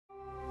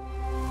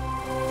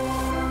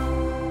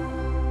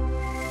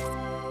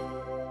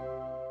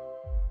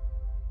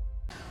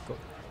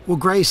Well,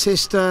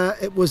 Gracester,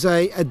 it was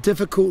a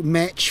difficult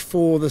match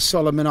for the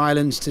Solomon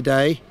Islands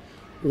today.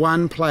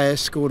 One player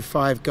scored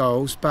 5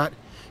 goals, but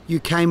you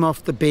came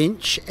off the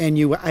bench and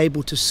you were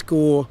able to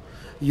score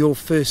your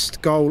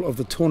first goal of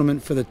the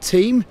tournament for the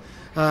team.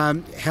 How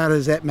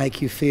does that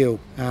make you feel,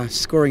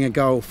 scoring a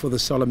goal for the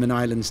Solomon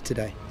Islands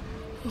today?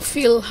 I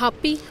feel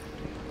happy.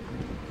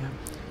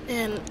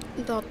 And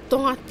the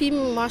Tonga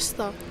team was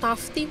the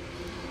tough team,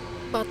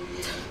 but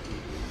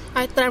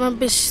I tried my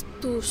best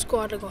to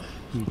score the goal.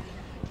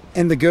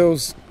 And the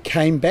girls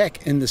came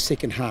back in the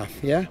second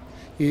half, yeah?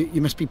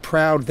 You must be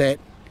proud that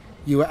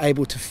you were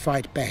able to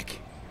fight back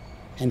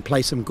and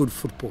play some good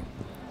football.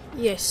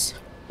 Yes.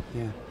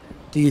 Yeah.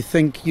 Do you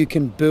think you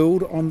can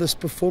build on this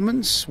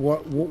performance?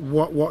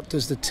 What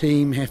does the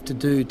team have to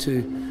do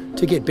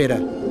to get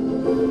better?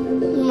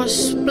 We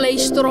must play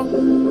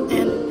strong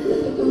and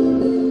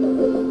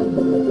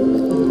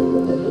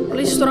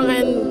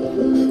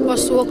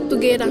must work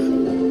together.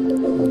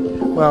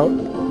 Well,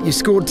 you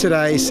scored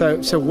today,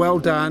 so well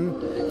done,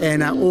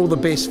 and all the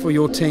best for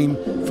your team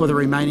for the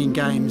remaining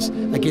games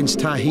against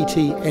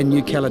Tahiti and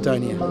New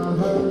Caledonia.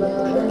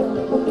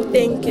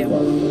 Thank you.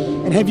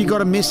 And have you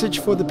got a message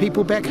for the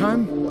people back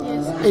home?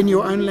 Yes. In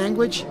your own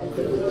language?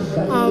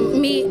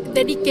 Me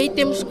dedicate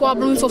them squad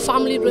for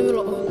family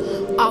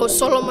our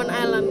Solomon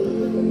Island.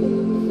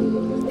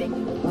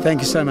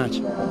 Thank you so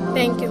much.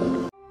 Thank you.